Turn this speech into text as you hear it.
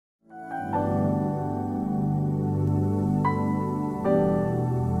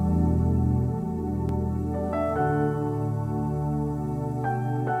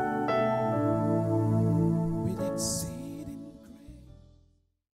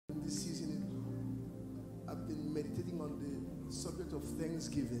on the subject of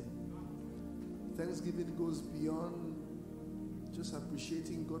thanksgiving. Thanksgiving goes beyond just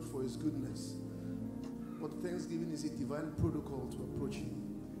appreciating God for His goodness. But thanksgiving is a divine protocol to approach Him.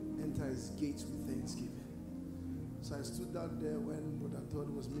 Enter His gates with thanksgiving. So I stood down there when Brother Todd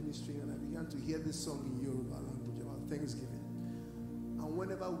was ministering, and I began to hear this song in Yoruba language about thanksgiving. And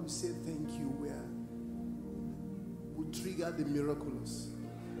whenever we say thank you, we trigger the miraculous.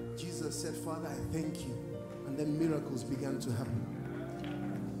 Jesus said, Father, I thank you. And then miracles began to happen.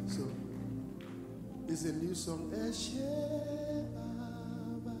 So, it's a new song. Eshe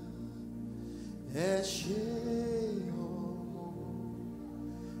Baba, Eshe Omo,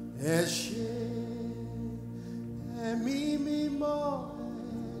 Eshe Emi Mimo,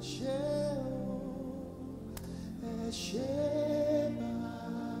 Eshe O, Eshe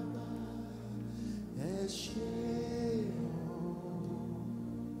Baba, Eshe O,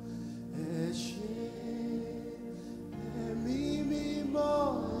 Eshe Emi Mimo,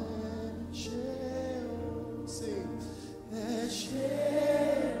 Eshe O. Sing.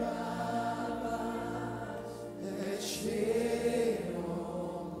 Eshe Baba, Eshe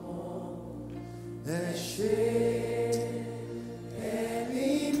Omo, Eshe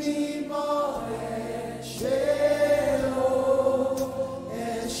Emi Mimo, Eshe O,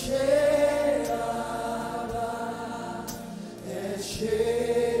 Eshe Baba, Eshe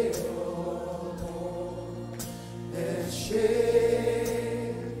Omo, Eshe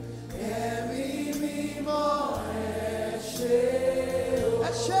Emi Mimo, Eshe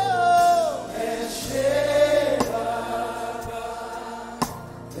Baba,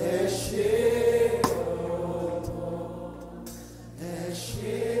 Eshe Omo,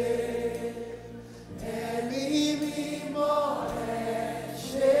 Eshe Emi Mimo,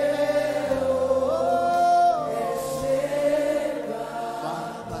 Eshe O, Eshe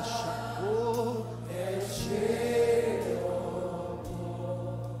Baba Shako, Eshe Omo,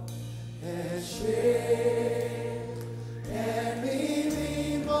 Eshe Emi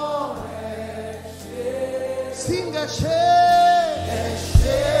Mimo, Eshe. Sing Eshe.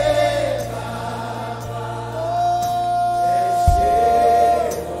 Eshe Baba, Eshe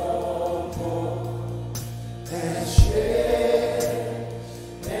Omo, Eshe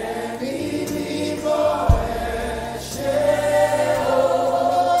Emi Mimo, Eshe O,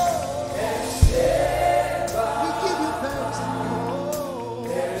 Eshe Baba. We give you thanks, Lord.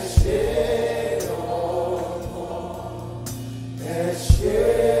 Eshe Omo, Eshe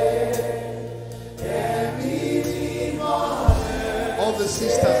Emi Mimo. All the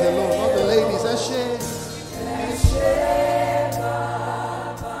sisters alone, all the ladies, Eshe. Eshe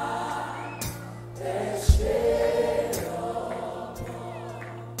Baba, Eshe Omo,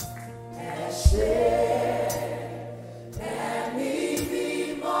 Eshe Emi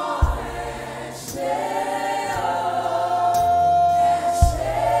Mimo, Eshe O,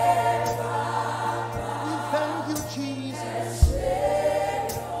 Eshe Baba. We thank you, Jesus.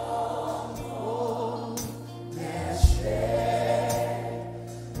 Eshe Omo, Eshe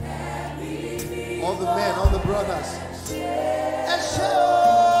Emi Mimo. All the men, all the brothers. Eshe O,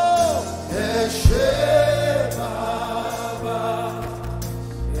 Eshe Baba,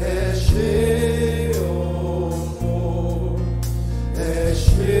 Eshe Omo,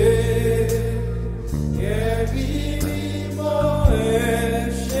 Eshe Emi Mimo,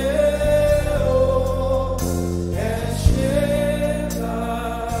 Eshe O, Eshe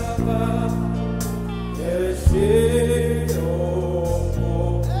Baba, Eshe Omo,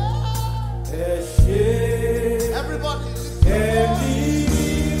 Eshe. Everybody, Emi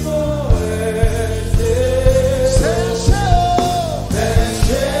Mimo, Eshe. Say Eshe O,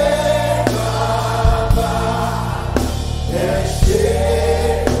 Eshe Baba, Eshe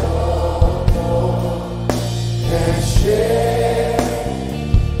Omo, Eshe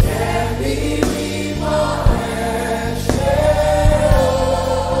Emi Mimo, Eshe O,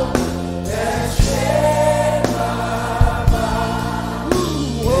 Eshe Baba,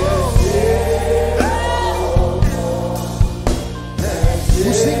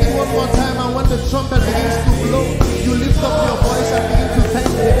 we'll sing it one more time, and when the trumpet begins to blow, you lift up your voice and begin to thank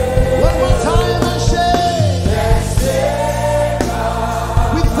Him. One more time, Eshe.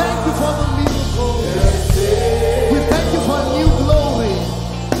 We thank you for the miracles. We thank you for new glory,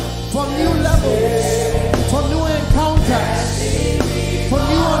 for new levels, for new encounters, for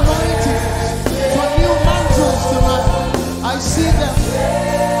new anointings, for new mantles tonight. I see them.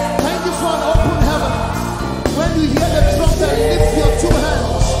 Thank you for an open heaven. When you hear the trumpet, lift your two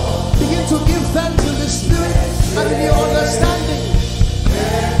hands. Begin to give thanks in the Spirit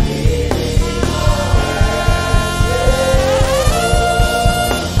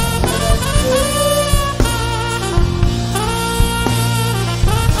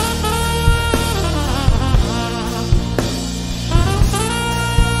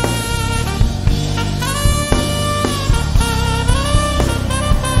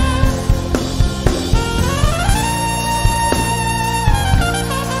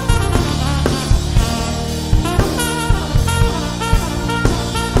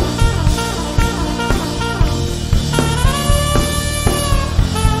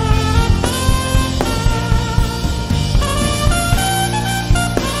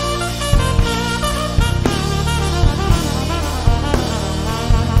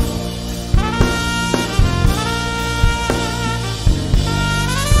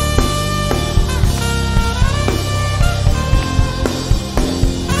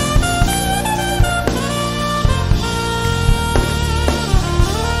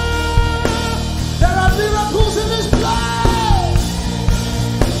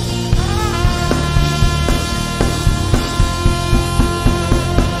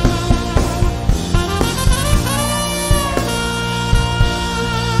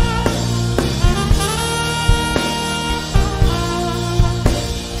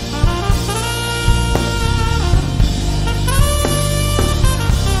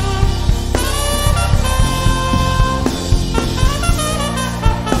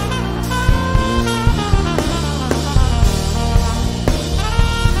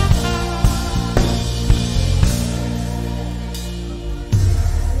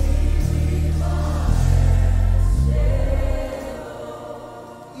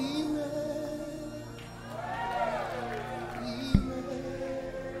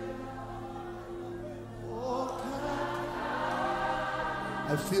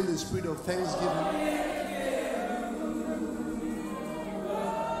I feel the spirit of thanksgiving.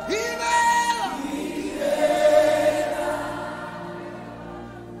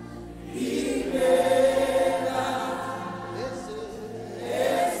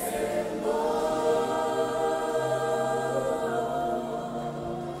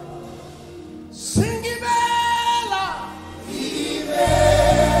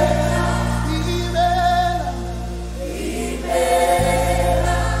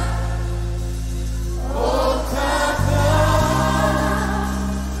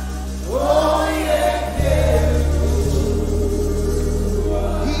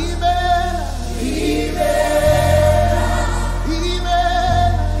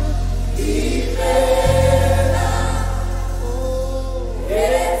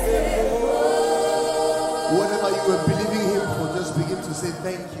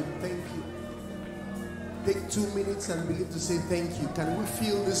 And begin to say thank you. Can we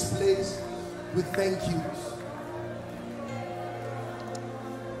fill this place with thank yous?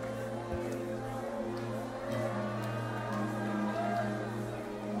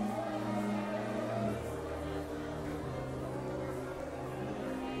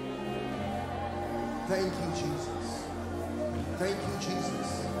 Thank you, Jesus. Thank you, Jesus.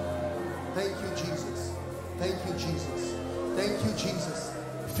 Thank you, Jesus. Thank you, Jesus. Thank you, Jesus.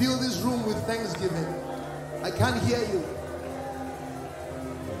 Fill this room with thanksgiving. I can't hear you.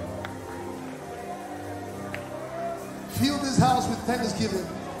 Fill this house with thanksgiving.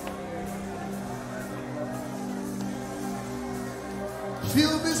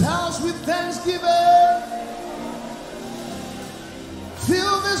 Fill this house with thanksgiving.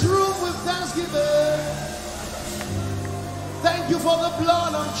 Fill this room with thanksgiving. Thank you for the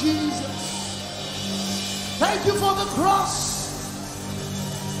blood of Jesus. Thank you for the cross.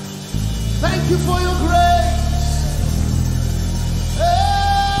 Thank you for your grace.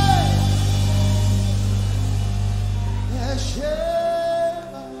 Hey. Yeshua.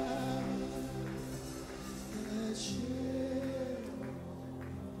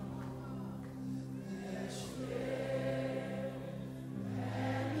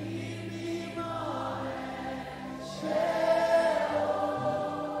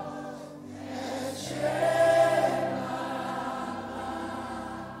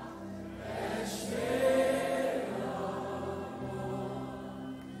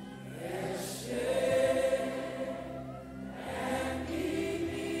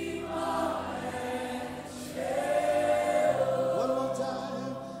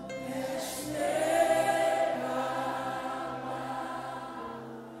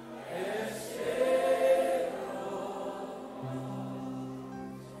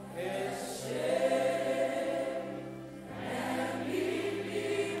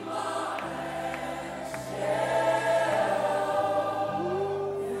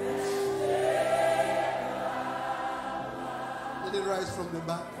 From the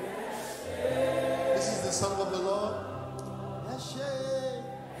back. This is the song of the Lord.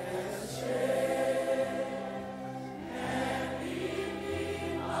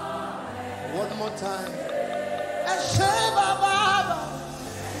 One more time.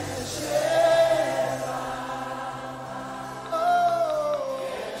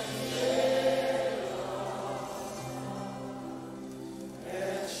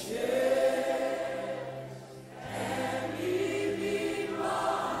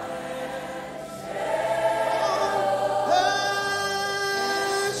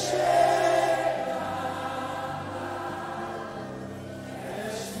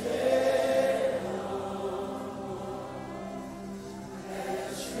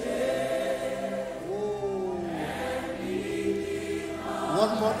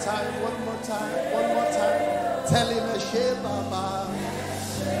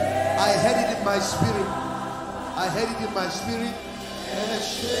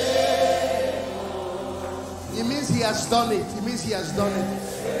 It means he has done it. It means he has done it.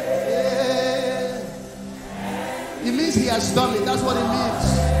 It means he has done it. That's what it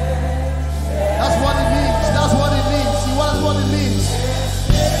means. That's what it means. That's what it means. See, that's what it means.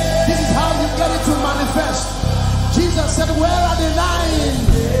 This is how you get it to manifest. Jesus said, where are the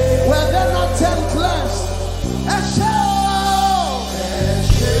 9? Were there not 10 cleansed?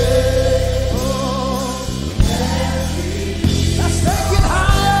 Let's take it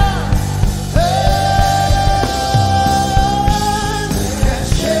higher.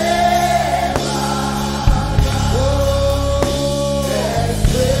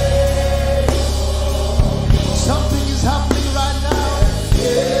 Something is happening right now.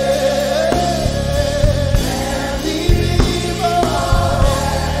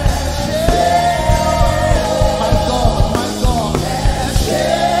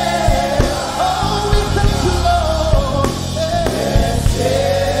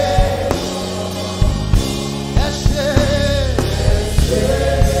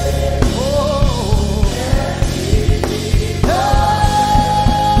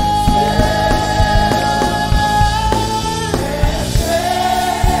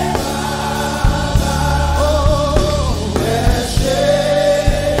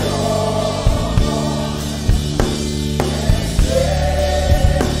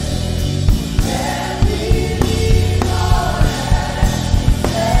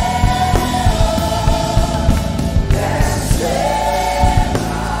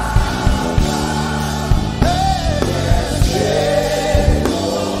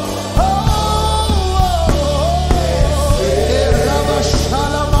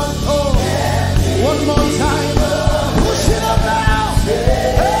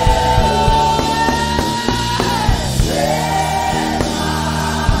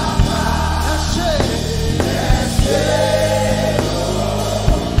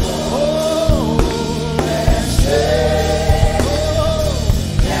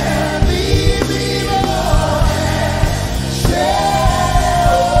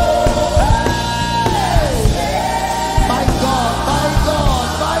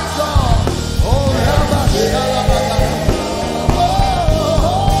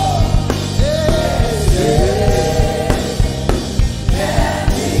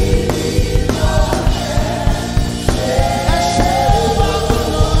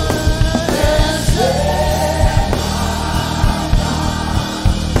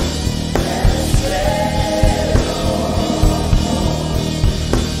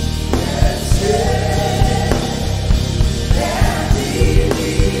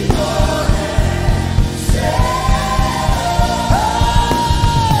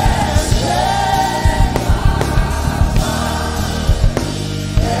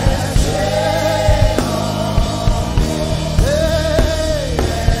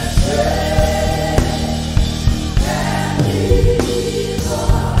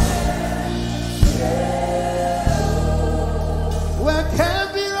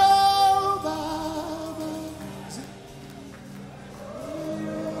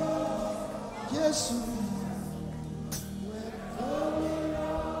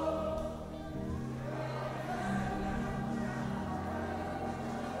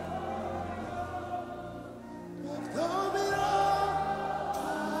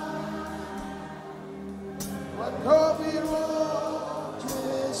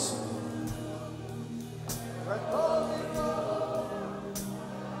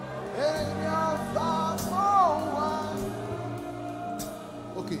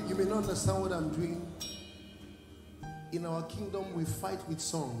 understand what I'm doing? In our kingdom, we fight with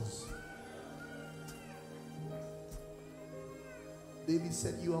songs. David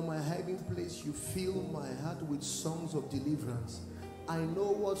said, "You are my hiding place. You fill my heart with songs of deliverance." I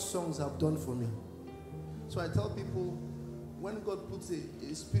know what songs have done for me. So I tell people, when God puts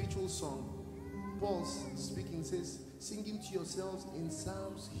a spiritual song, Paul speaking says, singing to yourselves in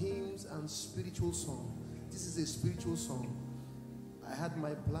psalms, hymns, and spiritual song. This is a spiritual song. I had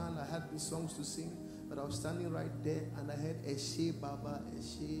my plan, I had the songs to sing, but I was standing right there and I heard Eshe Baba,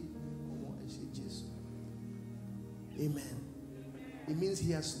 Eshe Omo, Eshe Jesu. Amen. It means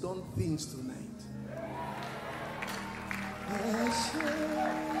he has done things tonight.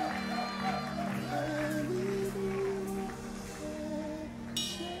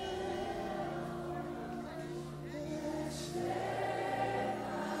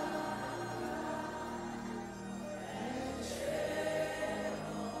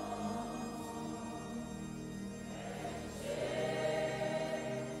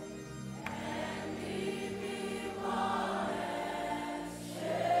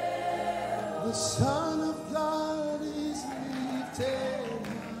 The Son of God is lifted.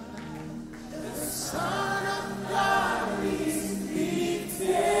 The Son of God is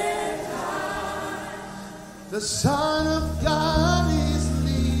lifted high. The Son of God is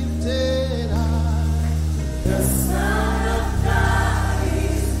lifted high. The Son of God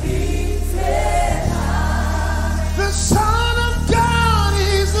is lifted high. The Son of God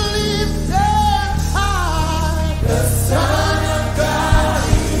is lifted high. The Son of God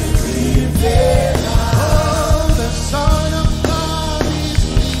is lifted high. Oh, the Son of God is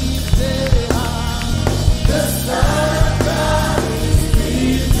lifted high. The Son of God is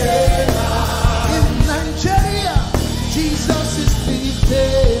lifted high. In Nigeria, Jesus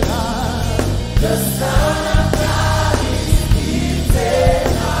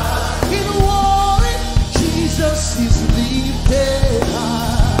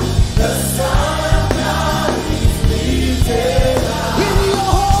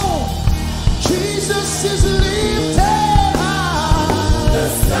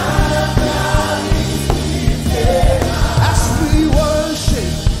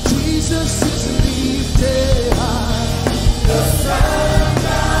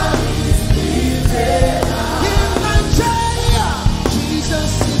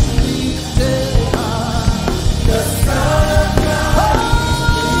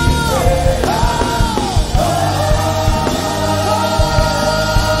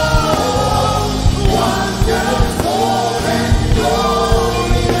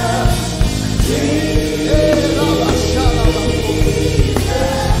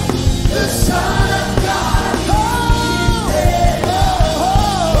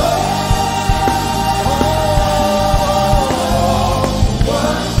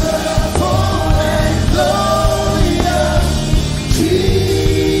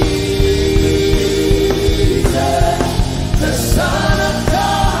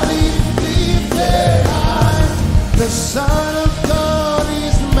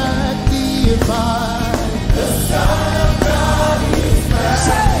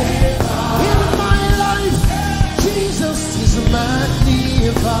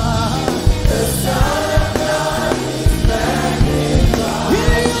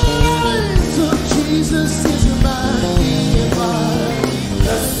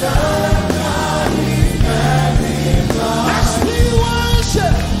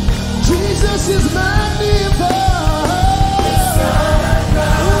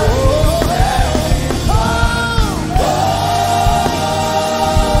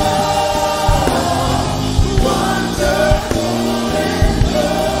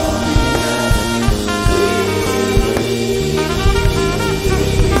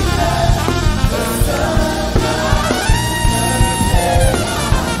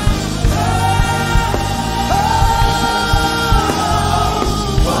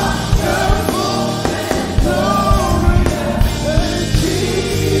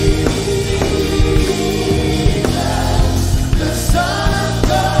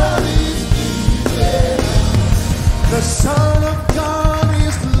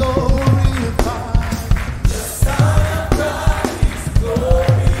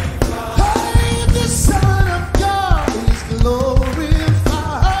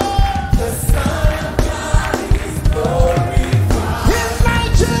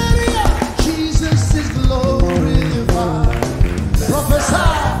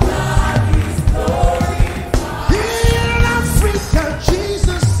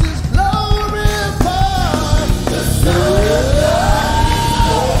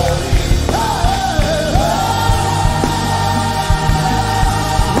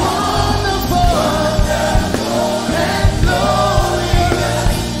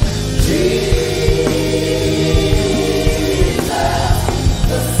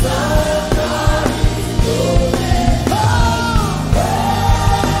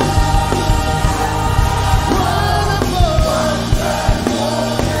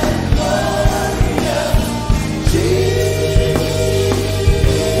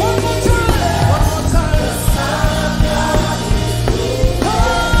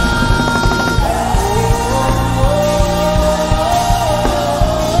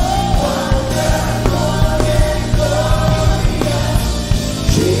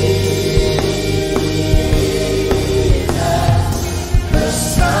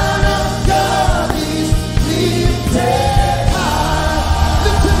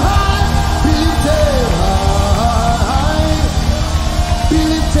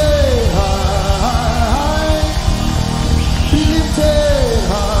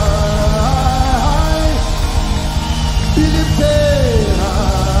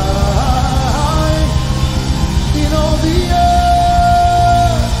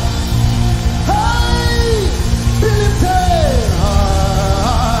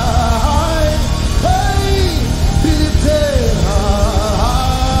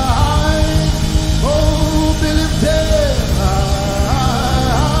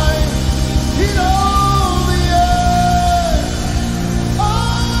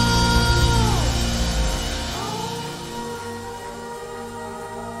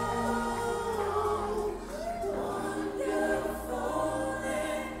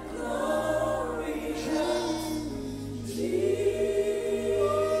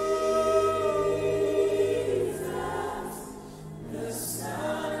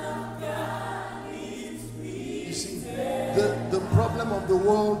The problem of the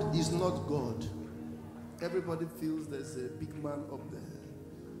world is not God. Everybody feels there's a big man up there.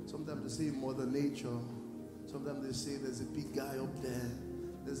 Sometimes they say Mother Nature. Sometimes they say there's a big guy up there.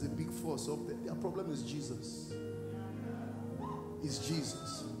 There's a big force up there. Their problem is Jesus. It's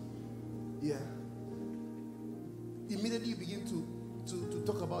Jesus. Yeah. Immediately you begin to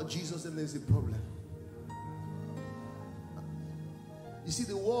talk about Jesus and there's a problem. You see,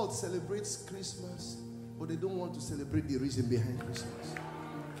 the world celebrates Christmas, but they don't want to celebrate the reason behind Christmas.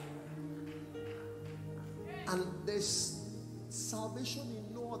 And there's salvation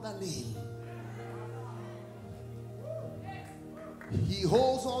in no other name. He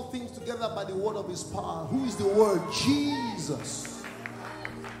holds all things together by the word of his power. Who is the word? Jesus.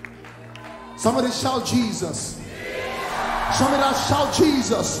 Somebody shout Jesus. Somebody else shout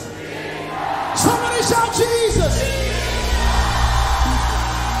Jesus. Somebody shout Jesus.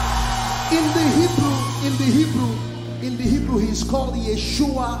 In the Hebrew, he is called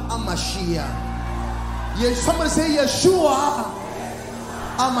Yeshua HaMashiach. Yes, somebody say Yeshua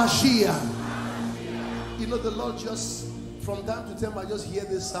HaMashiach. You know, the Lord just, from time to time, I just hear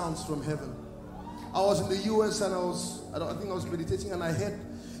these sounds from heaven. I was in the US and I think I was meditating and I heard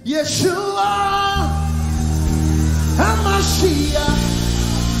Yeshua HaMashiach,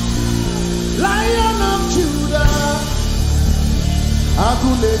 Lion of Judah,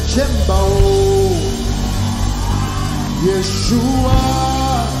 Agule Chembao, Yeshua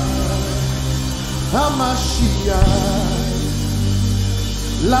HaMashiach,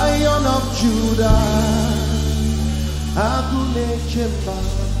 Lion of Judah, Agule Chembao.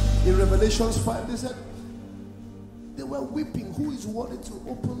 In Revelations 5, they said they were weeping. Who is worthy to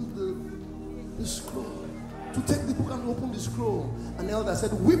open the scroll? To take the book and open the scroll. And the elder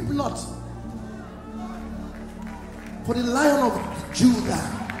said, weep not, for the Lion of Judah,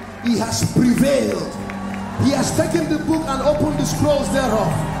 he has prevailed. He has taken the book and opened the scrolls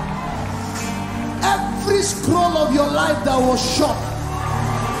thereof. Every scroll of your life that was shut,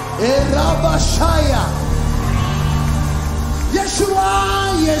 Erabashaya,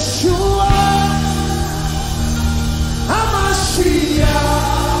 Yeshua, Yeshua HaMashiach,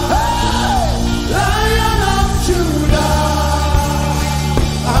 hey, Lion of Judah,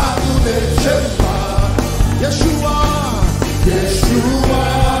 Adonai Shema, Yeshua, Yeshua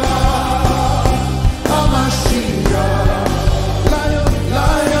HaMashiach,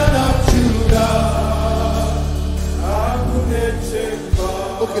 Lion of Judah, Adonai Shema.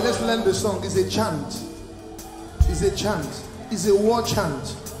 Okay, let's learn the song. It's a chant. It's a chant. It's a war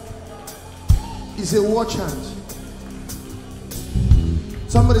chant. It's a war chant.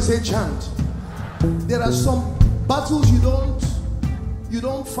 Somebody say chant. There are some battles you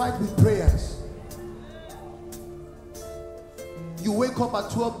don't fight with prayers. You wake up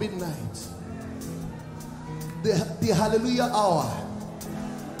at 12 midnight. The hallelujah hour.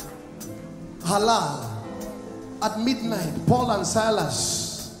 Halal. At midnight, Paul and Silas,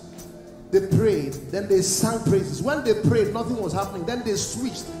 they prayed, then they sang praises. When they prayed, nothing was happening. Then they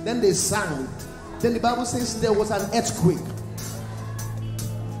switched, then they sang. Then the Bible says there was an earthquake.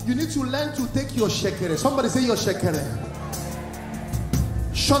 You need to learn to take your shekere. Somebody say your shekere.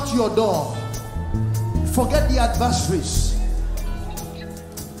 Shut your door. Forget the adversaries.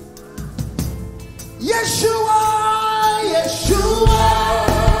 Yeshua, Yeshua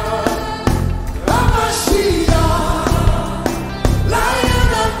HaMashiach,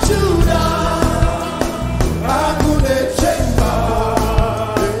 Lion of Judah, Agule Chemba,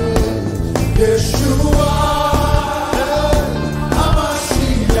 Yeshua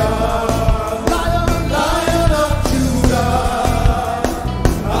HaMashiach, Lion of Judah,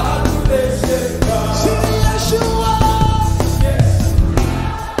 Agule Chemba. See Yeshua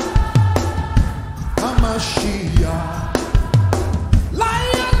HaMashiach,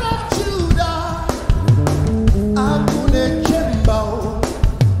 Lion of Judah, Agule Chemba,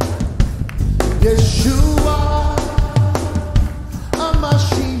 Yeshua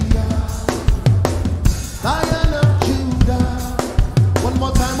HaMashiach,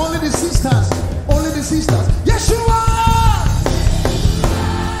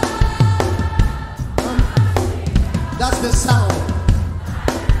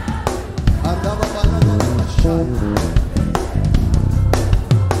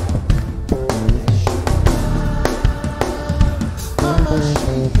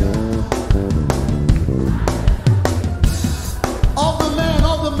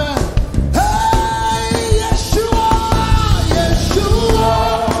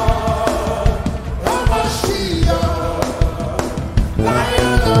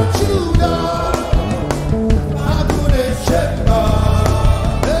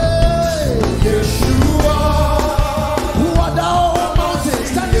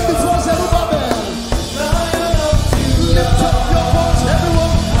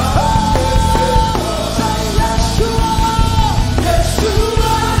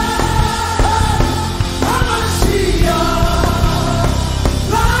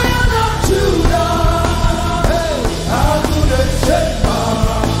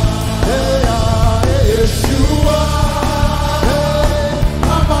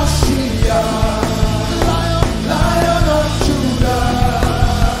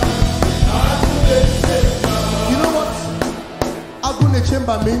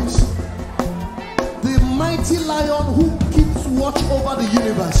 that means? The mighty lion who keeps watch over the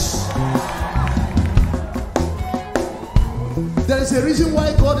universe. There is a reason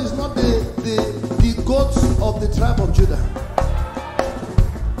why God is not the goat of the tribe of Judah.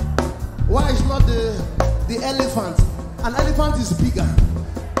 Why is not the elephant? An elephant is bigger.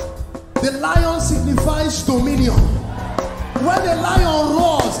 The lion signifies dominion. When the lion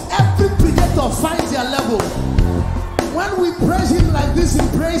roars, every predator finds their level. When we praise him like this in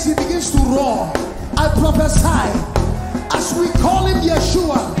praise, he begins to roar. I prophesy, as we call him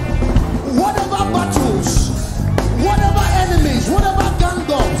Yeshua, whatever battles, whatever enemies, whatever gang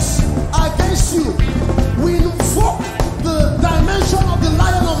ups are against you, we invoke the dimension of the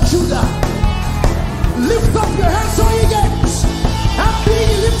Lion of Judah. Lift up your hands, O ye gates, and be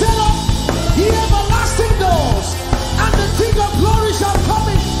lifted up, ye everlasting doors, and the King of glory shall come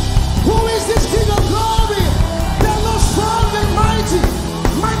in. Who is this King of glory? The Lord strong and mighty,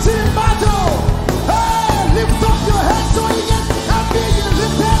 mighty in battle. Hey, lift up your heads, O ye gates, and be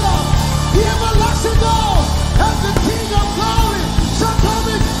lifted up, ye everlasting doors, and the King of glory shall come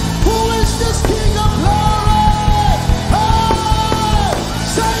in. Who is this King of glory? Hey,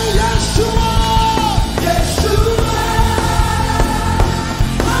 say Yeshua.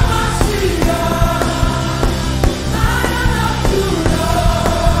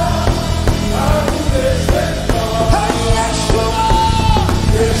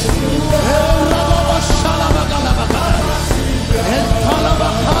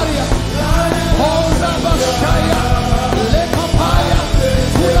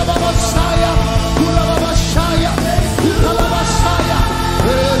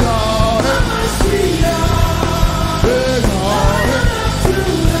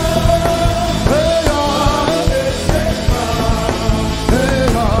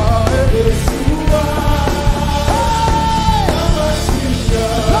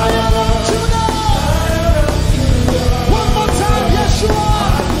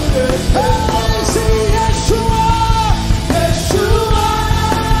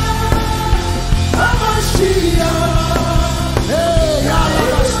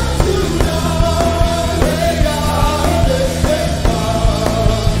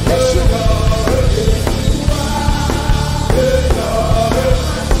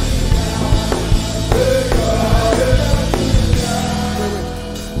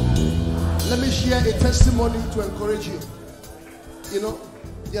 To encourage you. You know,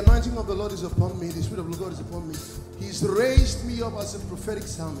 the anointing of the Lord is upon me, the Spirit of the God is upon me. He's raised me up as a prophetic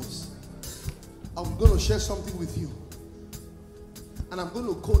psalmist. I'm going to share something with you, and I'm going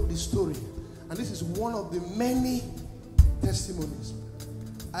to quote this story, and this is one of the many testimonies.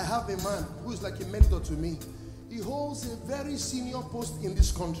 I have a man who is like a mentor to me. He holds a very senior post in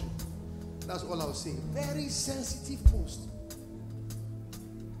this country. That's all I'll say. Very sensitive post.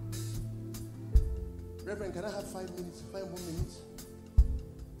 Reverend, can I have 5 minutes, 5 more minutes?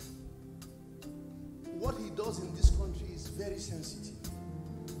 What he does in this country is very sensitive.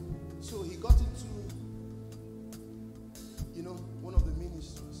 So he got into, you know, one of the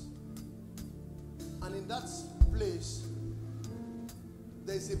ministries. And in that place,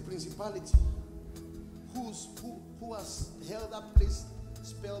 there's a principality who has held that place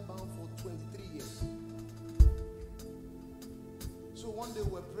spellbound for 23 years. So one day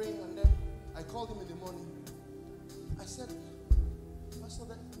we were praying, and then I called him in the morning. I said, Pastor,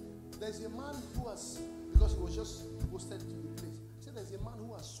 there's a man who has, because he was just posted to the place. I said, there's a man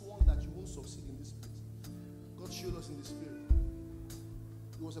who has sworn that you won't succeed in this place. God showed us in the spirit.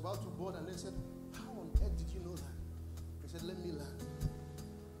 He was about to board and then said, how on earth did you know that? I said, let me learn.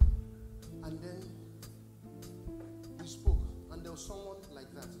 And then we spoke, and there was someone like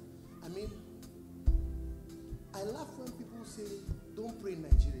that. I mean, I laugh when people say, don't pray in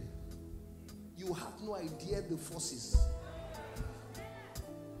Nigeria. You have no idea the forces.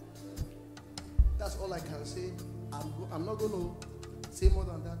 That's all I can say. I'm not going to say more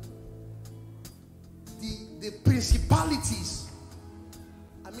than that. The principalities.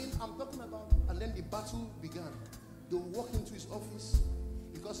 I mean, I'm talking about, and then the battle began. They walk into his office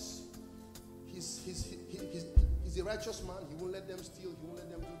because he's a righteous man. He won't let them steal. He won't let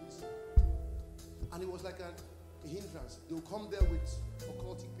them do this. And it was like a hindrance. They'll come there with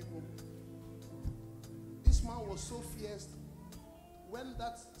occultic people. This man was so fierce. When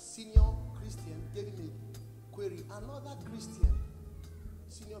that senior Christian gave him a query, another Christian,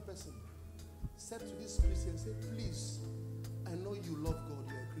 senior person, said to this Christian, said, please, I know you love God,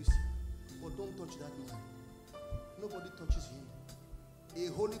 you're a Christian, but don't touch that man. Nobody touches him. A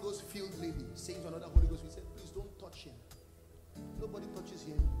Holy Ghost filled lady saying to another Holy Ghost, we said, please don't touch him. Nobody touches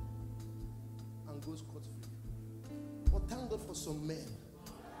him and goes scot-free. But thank God for some men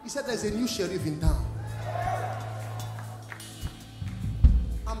He said there's a new sheriff in town.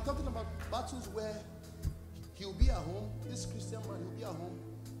 I'm talking about battles where he'll be at home, this Christian man, he'll be at home,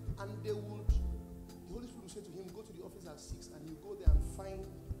 and the Holy Spirit will say to him, go to the office at 6, and he'll go there and find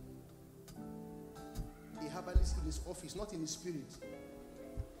a herbalist in his office, not in his spirit.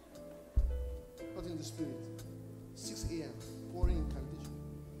 Not in the spirit. 6 a.m., pouring incantation.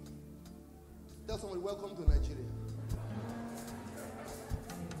 Tell someone, welcome to Nigeria.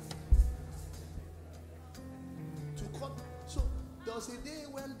 To cut. So there was a day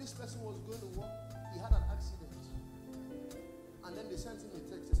when this person was going to work, he had an accident. And then they sent him a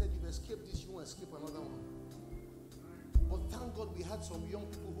text. They said, you've escaped this, you won't escape another one. But thank God we had some young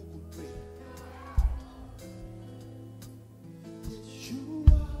people who could pray.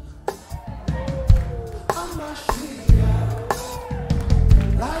 Yeshua, I'm a Shia,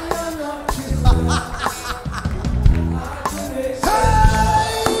 Lion of Judah.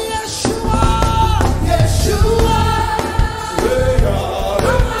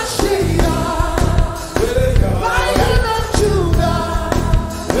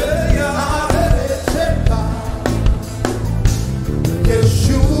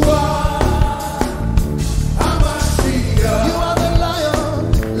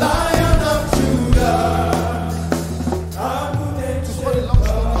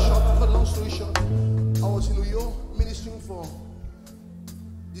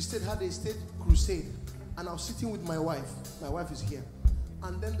 And I was sitting with my wife. My wife is here.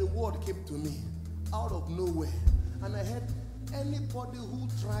 And then the word came to me out of nowhere. And I heard, anybody who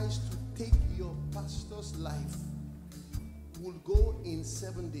tries to take your pastor's life will go in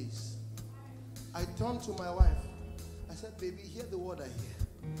 7 days. I turned to my wife. I said, baby, hear the word I hear.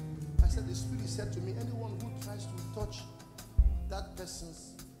 I said, the Spirit said to me, anyone who tries to touch that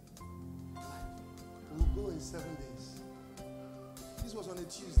person's life will go in 7 days. This was on a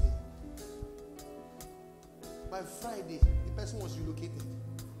Tuesday. By Friday, the person was relocated.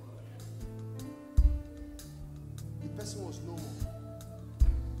 The person was no more.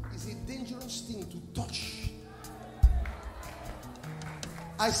 It's a dangerous thing to touch.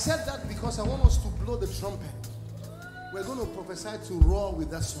 I said that because I want us to blow the trumpet. We're going to prophesy to roar with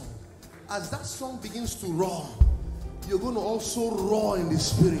that song. As that song begins to roar, you're going to also roar in the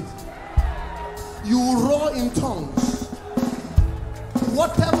Spirit. You will roar in tongues.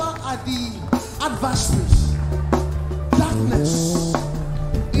 Whatever are the adversaries, darkness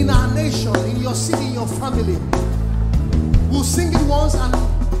in our nation, in your city, in your family, we'll sing it once and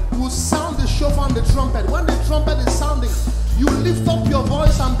we'll sound the shofar and the trumpet. When the trumpet is sounding, you lift up your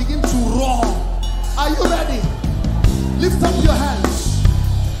voice and begin to roar. Are you ready? Lift up your hands.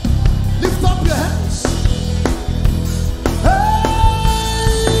 Lift up your hands.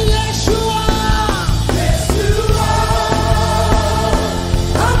 Hey, Yeshua, Yeshua,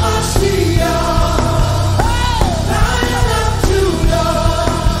 Hamashiach.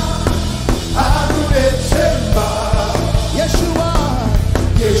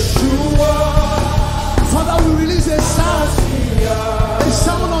 Father, we release a sound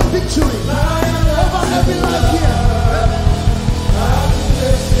of victory over every life here.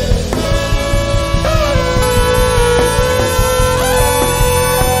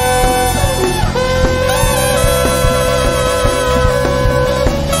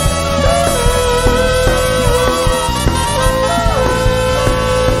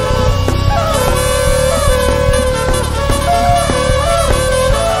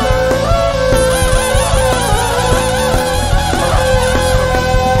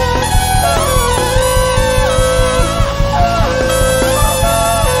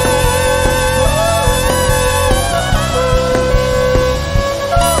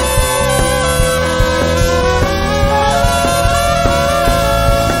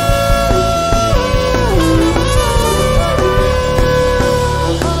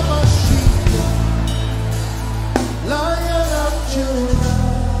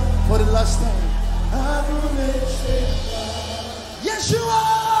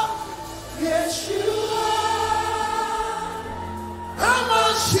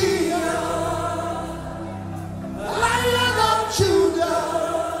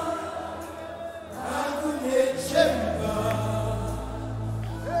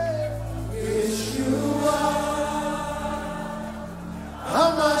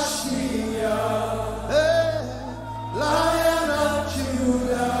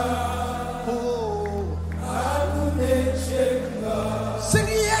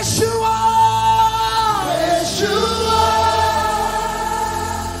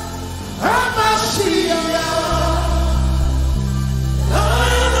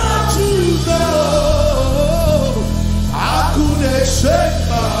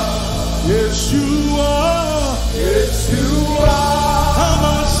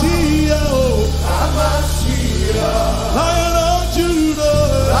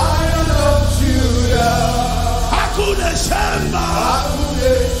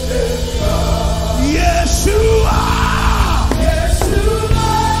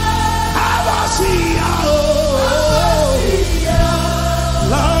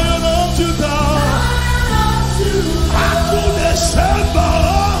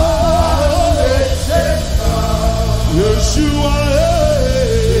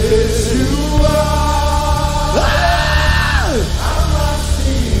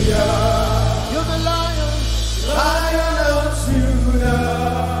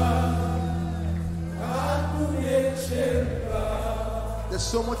 There's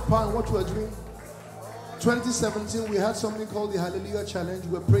so much power in what we're doing. 2017, we had something called the Hallelujah Challenge.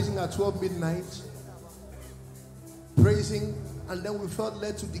 We were praising at 12 midnight. Praising, and then we felt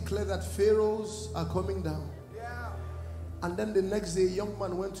led to declare that pharaohs are coming down. And then the next day, a young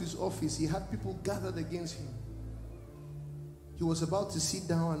man went to his office. He had people gathered against him. He was about to sit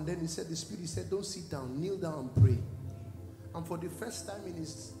down, and then he said, the Spirit said, don't sit down, kneel down and pray. And for the first time in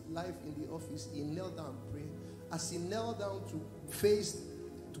his life in the office, he knelt down and prayed. As he knelt down to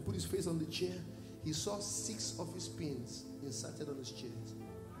put his face on the chair, he saw 6 office pins inserted on his chairs.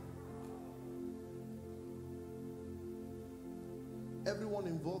 Everyone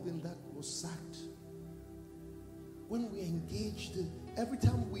involved in that was sacked. When we engaged, every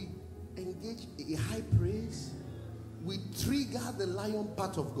time we engage a high praise, we trigger the lion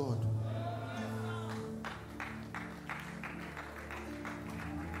part of God.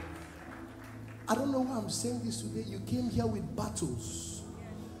 I don't know why I'm saying this today. You came here with battles.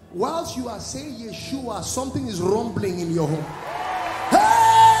 Whilst you are saying Yeshua, something is rumbling in your home.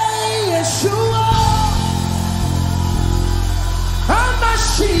 Hey, Yeshua,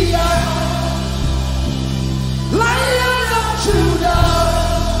 HaMashiach, Lion of Judah.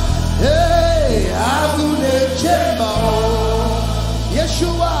 Hey, Adonai Jemao,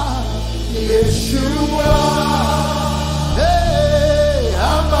 Yeshua, Yeshua. Hey,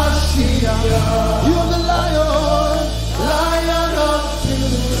 HaMashiach, you're the Lion of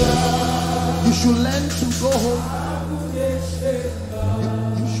Judah. You should learn to go home.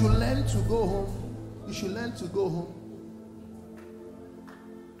 You should learn to go home. You should learn to go home.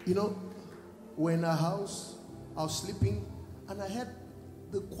 You know, we're in a house, I was sleeping, and I heard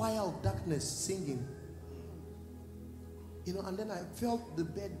the choir of darkness singing. You know, and then I felt the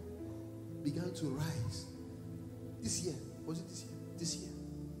bed began to rise. This year, was it this year? This year.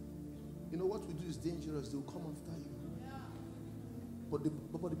 You know, what we do is dangerous. They will come after you. But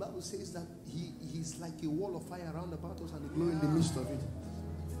the Bible says that he's like a wall of fire around about us and the glory in the midst of it.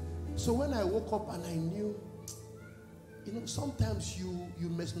 So when I woke up and I knew, you know, sometimes you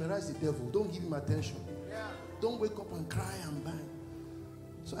mesmerize the devil. Don't give him attention. Don't wake up and cry and bang.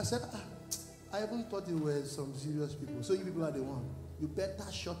 So I said, I even thought it were some serious people. So you people are the one. You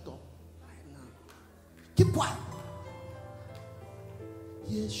better shut up right now. Keep quiet.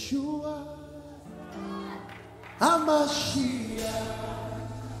 Yeshua, HaMashiach,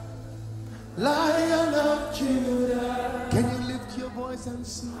 Lion of Judah. Can you lift your voice and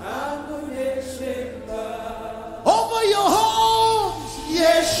sing? Over your homes,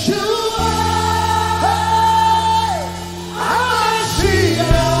 Yeshua, hey, HaMashiach,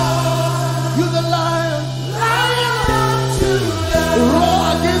 you're the Lion of Judah. Roar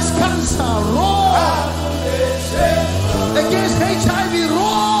against cancer, roar against HIV,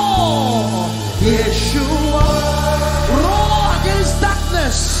 roar, Yeshua, roar against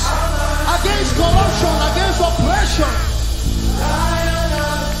darkness, against corruption, against oppression. Lion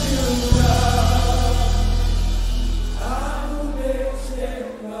of Judah.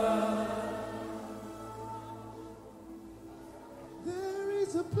 There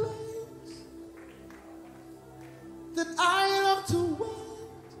is a place that I love to wait.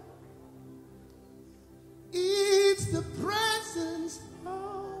 It's the presence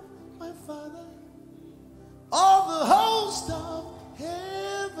of my Father. All the host of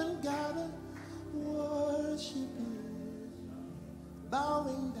heaven gathered, worshiping,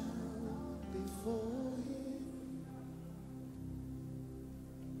 bowing down before Him.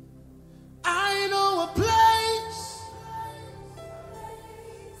 I know a place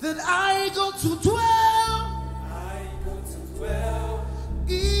that I go to dwell.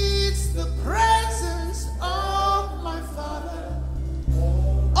 It's the presence of my Father.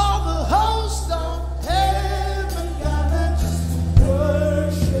 All the host of heaven gathered just to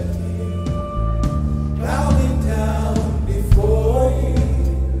worship Him, bowing down before Him.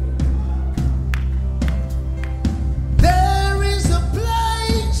 There is a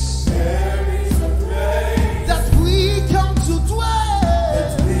place that we come to dwell.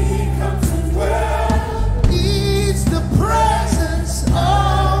 It's the presence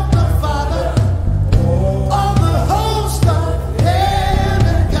of the Father. All the host of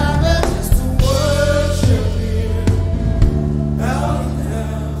heaven gathered just to worship Him, bowing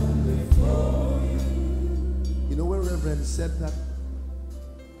down before Him. You know, when Reverend said that,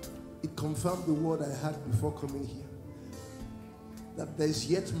 it confirmed the word I had before coming here, that there is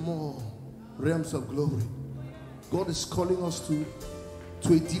yet more realms of glory. God is calling us to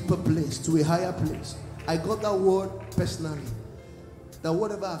a deeper place, to a higher place. I got that word personally, that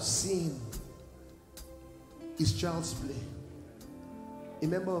whatever I've seen is child's play. A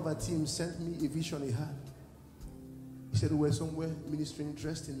member of our team sent me a vision he had. He said we were somewhere ministering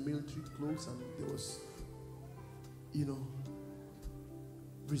dressed in military clothes, and there was,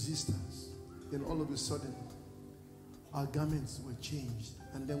 resistance. Then all of a sudden, our garments were changed.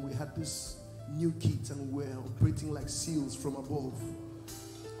 And then we had this new kit, and we were operating like seals from above.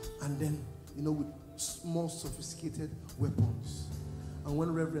 And then, with more sophisticated weapons. And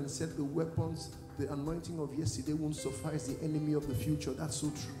when Reverend said the weapons, the anointing of yesterday won't suffice the enemy of the future. That's so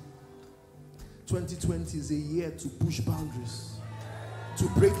true. 2020 is a year to push boundaries, to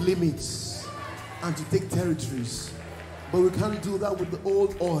break limits, and to take territories. But we can't do that with the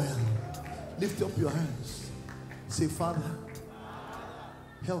old oil. Lift up your hands. Say, Father,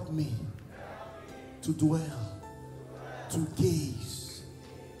 help me to dwell, to gaze,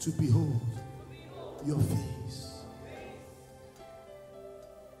 to behold your face.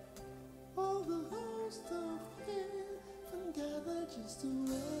 All the host of heaven gather just to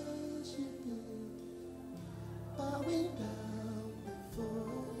worship you, bowing down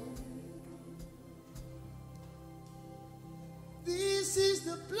before you. This is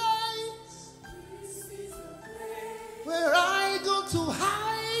the place where I go to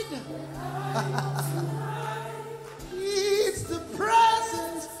hide. It's the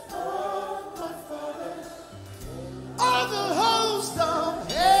presence of my Father. All the host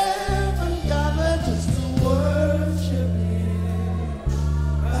of heaven gathered just to worship Him,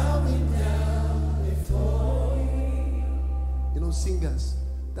 bowing down before you. Singers,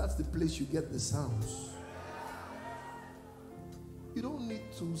 that's the place you get the sounds. You don't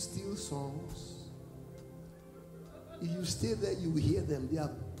need to steal songs. If you stay there, you will hear them. There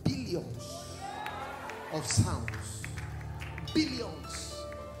are billions of sounds. Billions.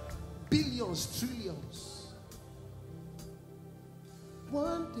 Billions, trillions.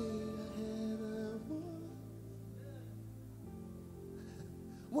 One day I had a voice.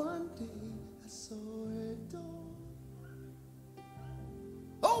 One day I saw a door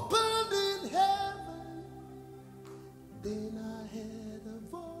opened in heaven. Then I heard a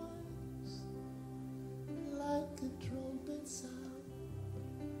voice like a trumpet sound.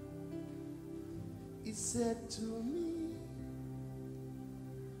 It said to me,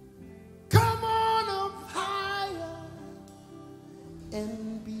 come on up higher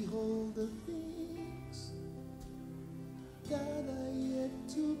and behold the things that are yet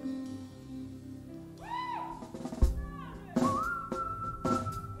to be.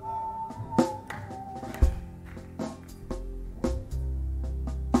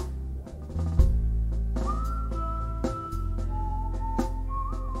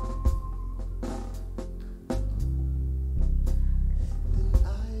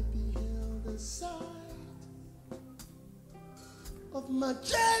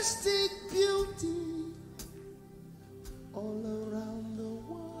 Majestic beauty all around the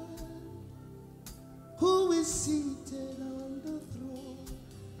world. Who is seated on the throne?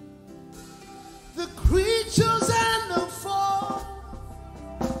 The creatures and the four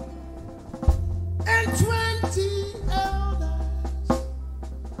and 20 elders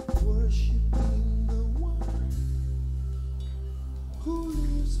worshiping the one who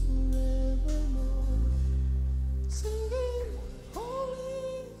lives forevermore, singing,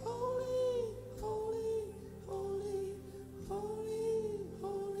 holy, holy, holy, holy, holy,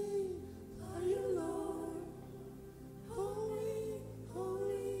 holy are you, Lord. Holy,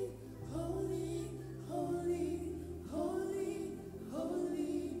 holy, holy, holy, holy,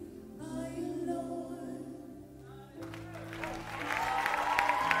 holy are you, Lord.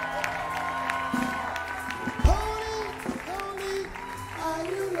 Holy, holy are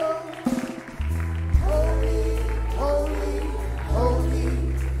you, Lord. Holy, holy, holy,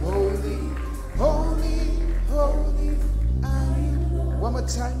 holy, holy, holy are you, Lord. One more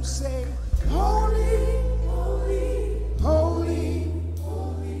time, say, holy, holy, holy,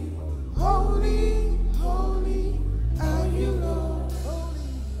 holy, holy, holy are you, Lord.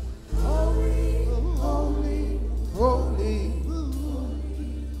 Holy, holy, holy, holy,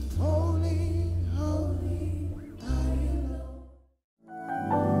 holy, holy are you, Lord.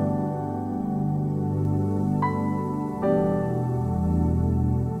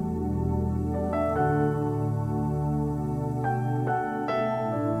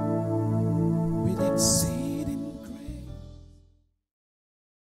 With exceeding grace.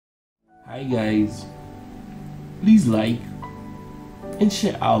 Hi guys, please like and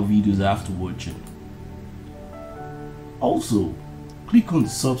share our videos after watching. Also, click on the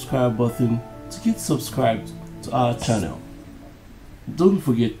subscribe button to get subscribed to our channel. Don't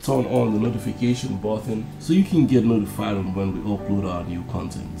forget to turn on the notification button so you can get notified when we upload our new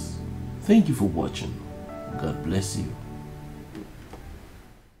content. Thank you for watching. God bless you.